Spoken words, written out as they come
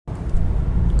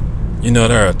You know,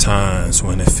 there are times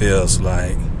when it feels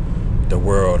like the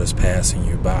world is passing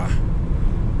you by.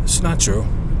 It's not true.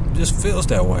 It just feels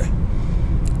that way.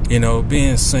 You know,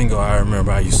 being single, I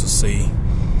remember I used to see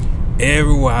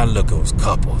everywhere I look, it was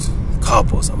couples.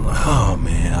 I'm like, oh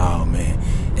man,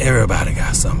 everybody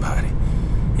got somebody.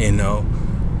 You know,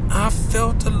 I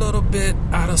felt a little bit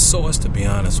out of sorts, to be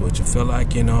honest with you. Feel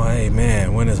like, you know, hey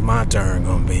man, when is my turn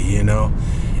gonna be, you know?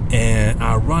 And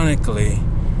ironically,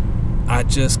 I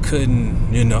just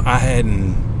couldn't, you know, I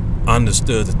hadn't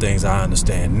understood the things I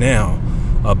understand now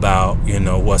about, you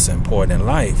know, what's important in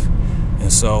life.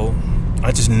 And so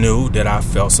I just knew that I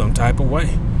felt some type of way.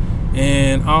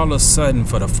 And all of a sudden,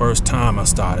 for the first time, I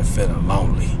started feeling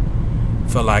lonely.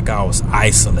 Felt like I was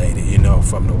isolated, you know,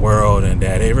 from the world, and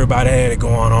that everybody had it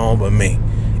going on but me.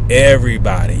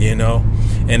 Everybody, you know.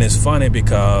 And it's funny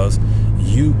because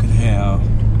you could have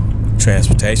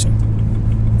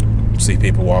transportation, see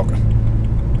people walking.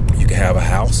 You can have a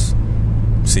house,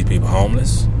 see people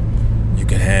homeless. You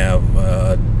can have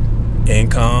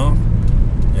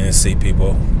income and see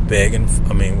people begging.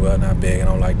 Not begging, I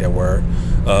don't like that word.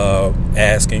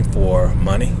 Asking for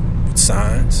money with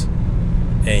signs.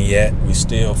 And yet we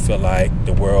still feel like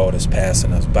the world is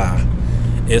passing us by.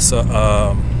 It's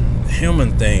a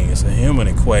human thing. It's a human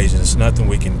equation. There's nothing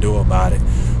we can do about it.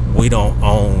 We don't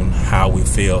own how we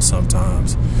feel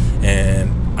sometimes.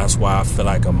 And that's why I feel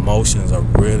like emotions are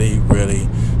really, really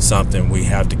something we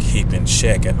have to keep in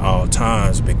check at all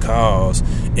times, because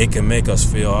it can make us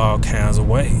feel all kinds of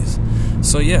ways.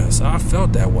 So yes, I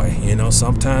felt that way. You know,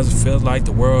 sometimes it feels like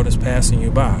the world is passing you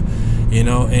by. You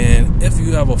know, and if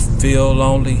you ever feel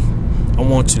lonely, I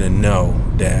want you to know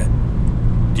that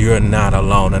you're not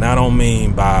alone. And I don't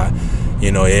mean by,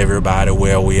 you know, everybody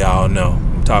where we all know.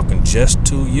 I'm talking just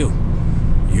to you.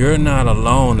 You're not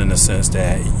alone in the sense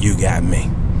that you got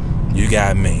me. You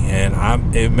got me.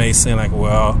 And it may seem like,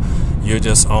 well, you're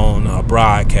just on a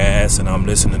broadcast and I'm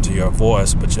listening to your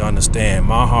voice, but you understand,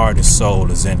 my heart and soul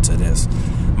is into this.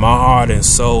 My heart and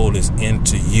soul is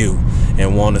into you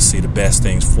and want to see the best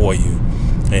things for you.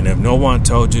 And if no one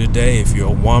told you today, if you're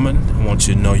a woman, I want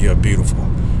you to know you're beautiful.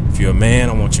 If you're a man,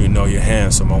 I want you to know you're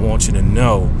handsome. I want you to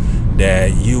know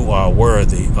that you are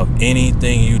worthy of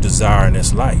anything you desire in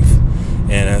this life.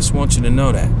 And I just want you to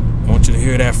know that. I want you to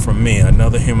hear that from me,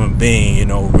 another human being, you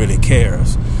know, really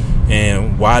cares.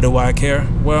 And why do I care?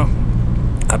 Well,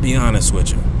 I'll be honest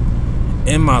with you.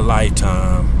 In my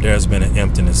lifetime, there's been an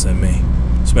emptiness in me.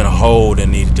 It's been a hole that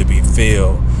needed to be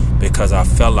filled because I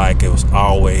felt like it was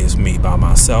always me by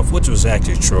myself, which was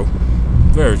actually true.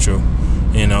 Very true.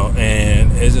 You know,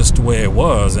 and it's just the way it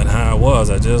was and how it was.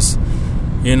 I just,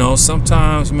 you know,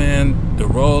 sometimes, man, the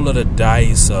roll of the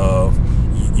dice of,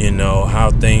 you know, how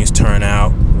things turn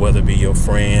out, whether it be your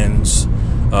friends,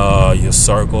 your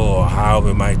circle, or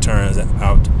however it might turn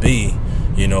out to be,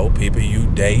 you know, people you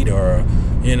date, or,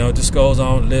 you know, just goes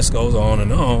on, list goes on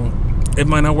and on. It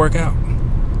might not work out.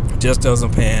 It just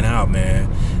doesn't pan out,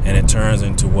 man. And it turns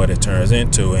into what it turns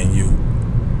into, and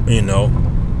you know,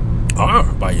 are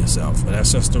by yourself. And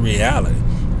that's just the reality.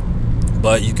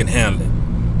 But you can handle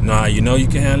it. Now, you know you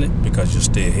can handle it because you're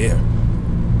still here.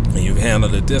 And you've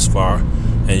handled it this far,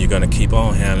 and you're going to keep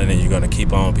on handling it. You're going to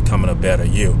keep on becoming a better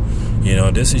you. You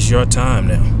know, this is your time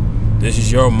now. This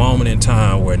is your moment in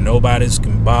time where nobody's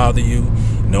can bother you.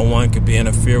 No one can be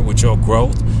interfere with your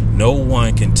growth. No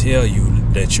one can tell you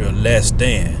that you're less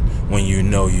than when you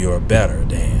know you're better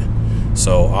than.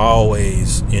 So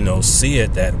always, you know, see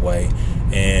it that way,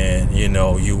 and, you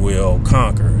know, you will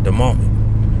conquer the moment.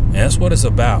 And that's what it's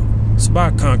about. It's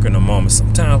about conquering the moment.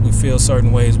 Sometimes we feel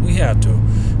certain ways. We have to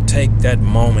take that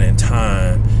moment in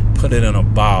time, put it in a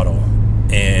bottle,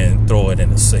 and throw it in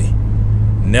the sea.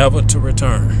 Never to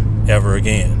return ever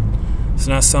again. It's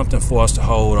not something for us to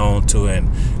hold on to and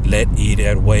let eat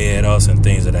away at us and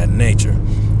things of that nature.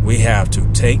 We have to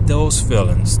take those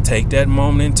feelings, take that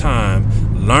moment in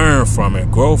time, learn from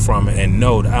it, grow from it, and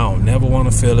know that I don't never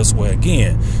want to feel this way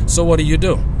again. So what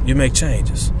do? You make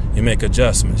changes. You make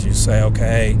adjustments. You say,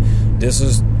 okay, this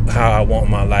is how I want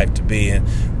my life to be. And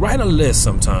write a list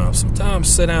sometimes. Sometimes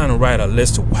sit down and write a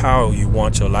list of how you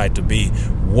want your life to be,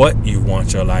 what you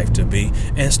want your life to be,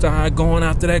 and start going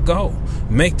after that goal.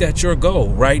 Make that your goal.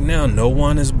 Right now, no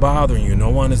one is bothering you. No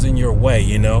one is in your way,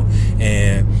 you know.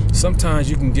 And sometimes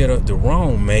you can get the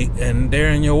wrong mate and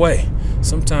they're in your way.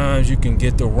 Sometimes you can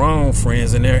get the wrong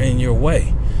friends and they're in your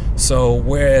way. So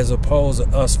whereas opposed to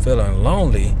us feeling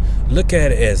lonely, look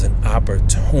at it as an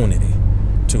opportunity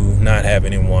to not have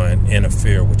anyone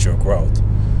interfere with your growth.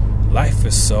 Life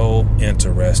is so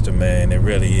interesting, man. It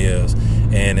really is.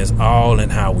 And it's all in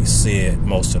how we see it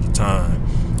most of the time.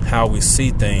 how we see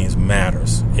things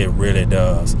matters. It really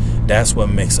does. That's what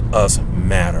makes us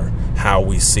matter. How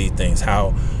we see things,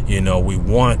 how, we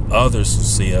want others to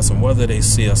see us, and whether they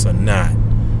see us or not,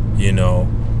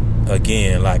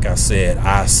 again, like I said,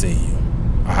 I see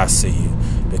you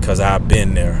because I've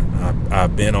been there.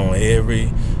 I've been on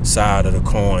every side of the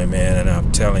coin, man, and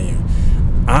I'm telling you,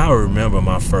 I remember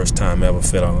my first time ever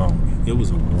feeling alone. It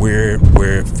was a weird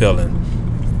feeling.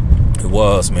 It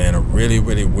was, man, a really,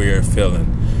 really weird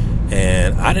feeling.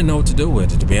 And I didn't know what to do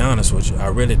with it, to be honest with you. I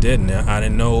really didn't. I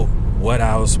didn't know what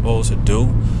I was supposed to do.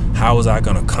 How was I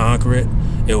going to conquer it?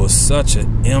 It was such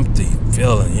an empty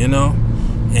feeling,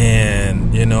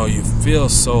 And, you feel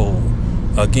so,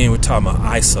 again, we're talking about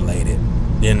isolated,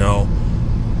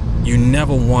 You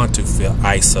never want to feel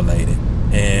isolated.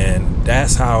 And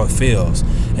that's how it feels.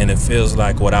 And it feels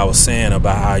like what I was saying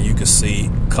about how you can see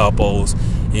couples,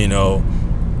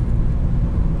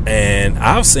 and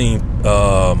I've seen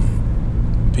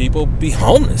people be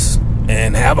homeless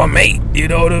and have a mate, you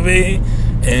know what I mean?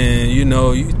 And you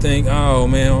think, oh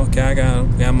man, okay, I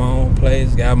got my own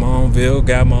place, got my own bill,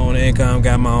 got my own income,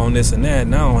 got my own this and that,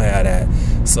 and I don't have that.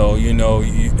 So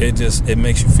it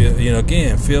makes you feel,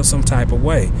 again, feel some type of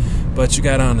way. But you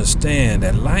got to understand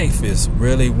that life is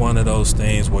really one of those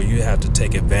things where you have to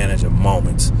take advantage of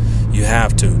moments. You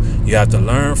have to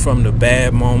learn from the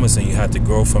bad moments, and you have to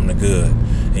grow from the good,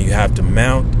 and you have to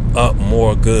mount up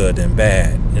more good than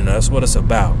bad. That's what it's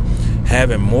about.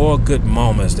 Having more good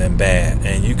moments than bad,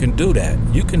 and you can do that.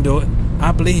 You can do it.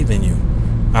 I believe in you.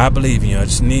 I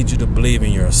just need you to believe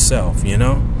in yourself.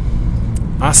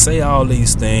 I say all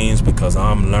these things because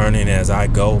I'm learning as I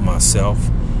go myself.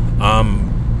 I'm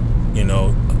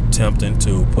attempting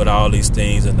to put all these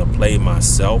things into play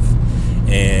myself,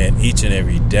 and each and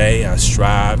every day I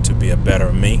strive to be a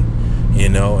better me.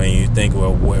 And you think,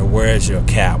 well, where's your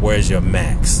cap? Where's your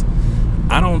max?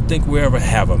 I don't think we ever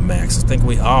have a max. I think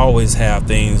we always have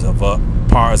things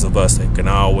parts of us that can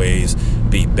always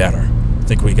be better. I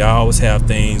think we can always have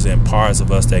things and parts of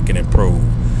us that can improve.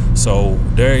 So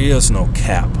there is no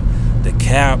cap. The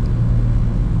cap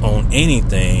on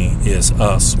anything is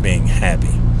us being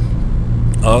happy,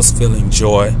 us feeling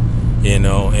joy,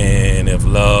 and if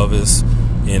love is,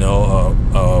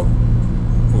 a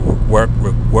work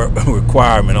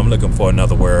requirement. I'm looking for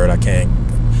another word. I can't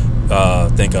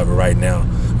think of it right now.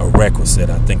 A requisite,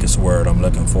 I think it's the word I'm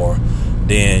looking for.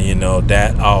 Then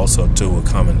that also too will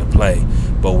come into play.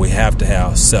 But we have to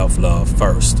have self-love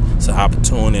first. It's an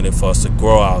opportunity for us to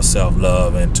grow our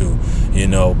self-love and to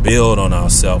build on our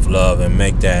self-love and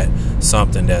make that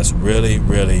something that's really,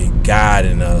 really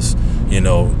guiding us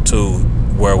to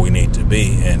where we need to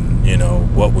be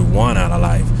and what we want out of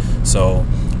life. So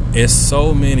it's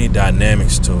so many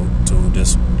dynamics to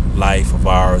this life of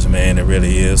ours, man. It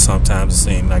really is. Sometimes it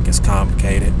seems like it's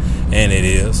complicated, and it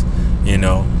is,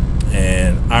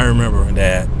 And I remember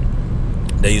that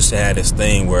they used to have this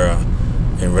thing where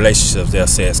in relationships they'll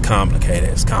say it's complicated.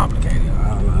 It's complicated.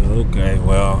 I'm like, okay,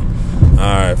 well, all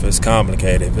right. If it's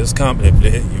complicated,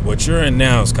 if what you're in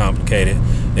now is complicated,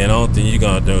 then the only thing you're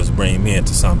gonna do is bring me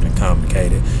into something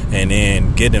complicated, and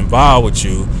then get involved with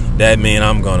you. That means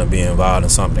I'm gonna be involved in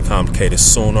something complicated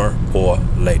sooner or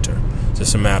later. It's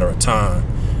just a matter of time.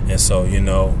 And so,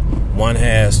 one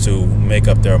has to make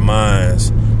up their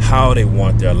minds how they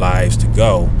want their lives to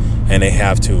go, and they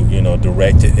have to,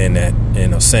 direct it in that,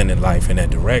 send it life in that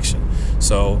direction.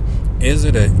 So, is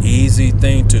it an easy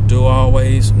thing to do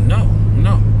always? No.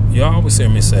 You always hear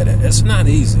me say that. It's not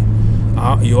easy.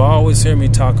 You always hear me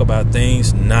talk about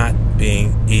things not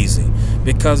being easy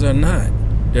because they're not.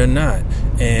 They're not.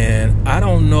 And I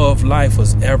don't know if life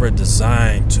was ever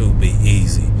designed to be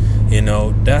easy.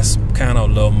 That's kind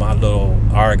of my little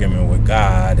argument with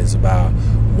God is about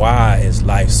why is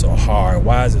life so hard?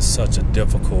 Why is it such a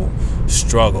difficult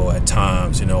struggle at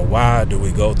times? Why do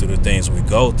we go through the things we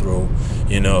go through?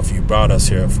 If you brought us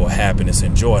here for happiness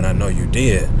and joy, and I know you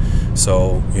did.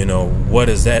 So, what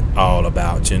is that all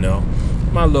about?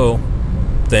 My little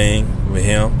thing with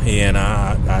him, he and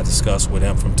I discuss with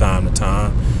him from time to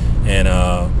time. And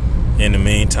in the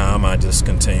meantime, I just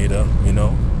continue to,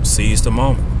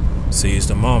 seize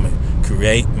the moment,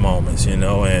 create moments, and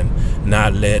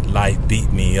not let life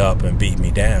beat me up and beat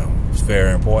me down. It's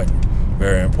very important,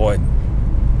 very important.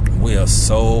 We are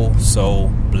so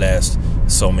blessed in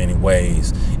so many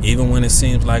ways, even when it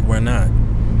seems like we're not.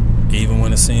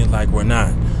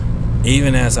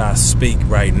 Even as I speak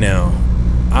right now,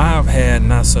 I've had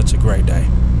not such a great day.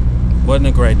 Wasn't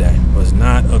a great day. Was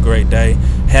not a great day.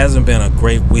 Hasn't been a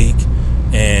great week.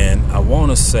 And I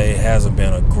want to say it hasn't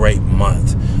been a great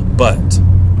month. But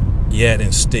yet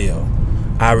and still,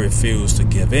 I refuse to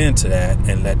give in to that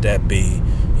and let that be,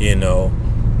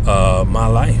 my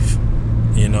life.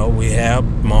 We have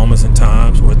moments and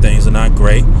times where things are not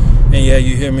great. And yeah,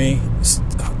 you hear me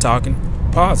talking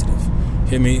positive.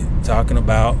 Hear me talking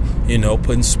about,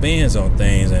 putting spins on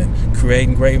things and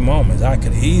creating great moments. I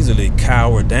could easily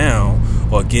cower down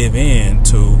or give in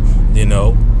to,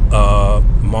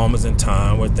 moments in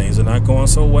time where things are not going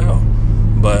so well.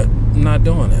 But I'm not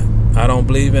doing that. I don't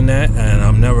believe in that, and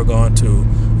I'm never going to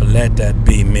let that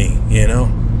be me,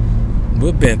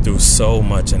 We've been through so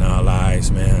much in our lives,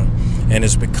 man. And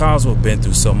it's because we've been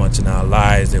through so much in our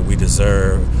lives that we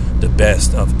deserve the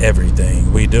best of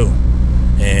everything we do.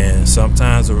 And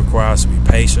sometimes it requires us to be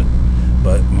patient,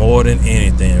 but more than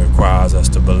anything, it requires us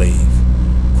to believe,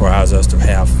 requires us to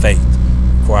have faith,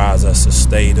 requires us to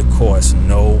stay the course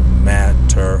no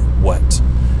matter what.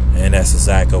 And that's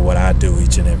exactly what I do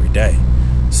each and every day.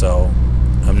 So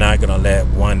I'm not going to let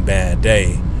one bad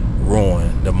day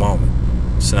ruin the moment.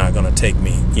 It's not going to take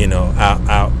me,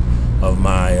 out of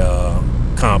my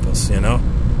compass,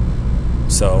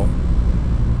 So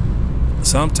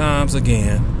sometimes,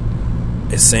 again,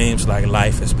 it seems like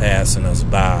life is passing us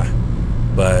by,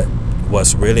 but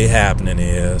what's really happening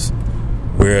is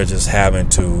we're just having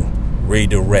to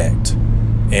redirect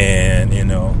and,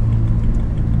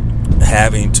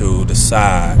 having to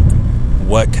decide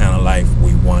what kind of life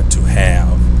we want to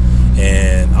have.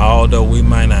 And although we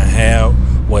might not have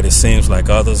what it seems like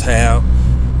others have,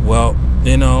 well,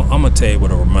 I'm going to tell you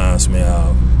what it reminds me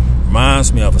of. It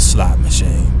reminds me of a slot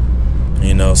machine.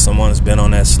 Someone's been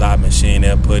on that slot machine.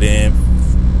 They'll put in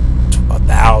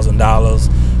 $1,000,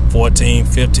 $1,400,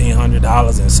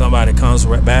 $1,500, and somebody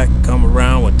come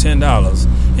around with $10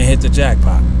 and hit the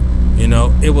jackpot.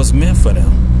 It was meant for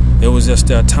them. It was just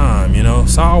their time.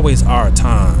 It's always our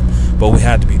time, but we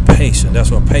have to be patient. That's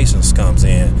where patience comes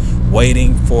in,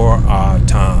 waiting for our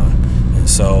time. And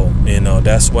so,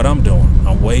 that's what I'm doing.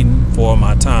 I'm waiting for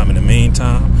my time. In the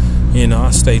meantime,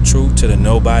 I stay true to the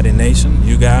Nobody Nation,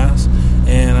 you guys,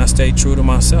 and I stay true to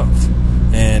myself.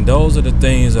 And those are the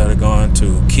things that are going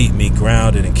to keep me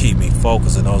grounded and keep me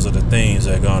focused. And those are the things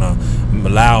that are going to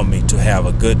allow me to have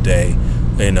a good day,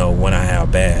 when I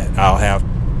have bad. I'll have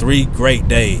 3 great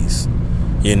days,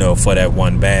 for that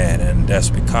one bad. And that's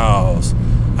because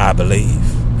I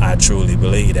believe. I truly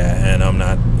believe that. And I'm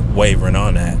not wavering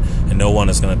on that. And no one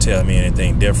is going to tell me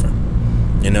anything different.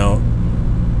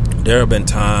 There have been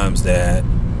times that,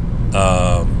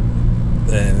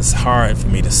 and it's hard for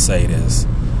me to say this,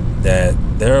 that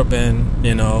there have been,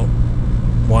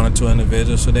 1 or 2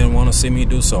 individuals who didn't want to see me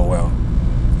do so well.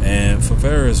 And for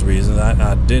various reasons, I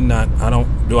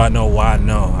know why?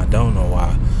 No, I don't know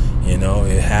why.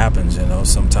 It happens,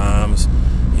 sometimes,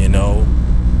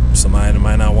 somebody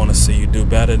might not want to see you do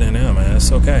better than them, and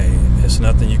it's okay. There's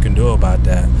nothing you can do about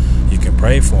that. You can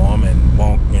pray for them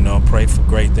and pray for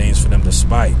great things for them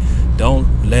despite.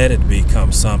 Don't let it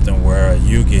become something where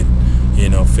you get,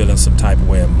 feeling some type of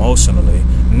way emotionally.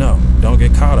 No, don't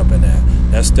get caught up in that.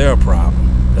 That's their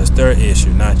problem. That's their issue,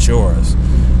 not yours.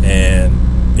 And,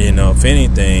 if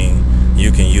anything,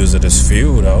 you can use it as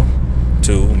fuel, though,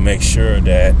 to make sure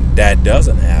that that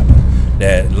doesn't happen,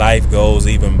 that life goes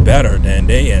even better than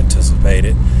they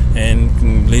anticipated,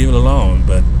 and leave it alone.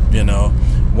 But,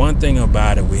 one thing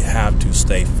about it, we have to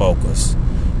stay focused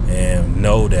and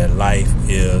know that life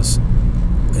is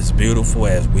as beautiful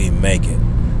as we make it.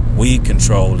 We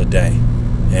control the day,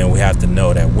 and we have to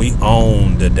know that we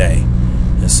own the day.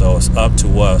 And so it's up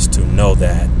to us to know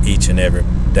that each and every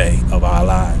day of our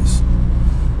lives.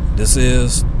 This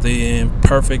is the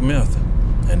Imperfect Myth,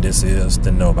 and this is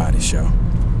the Nobody Show.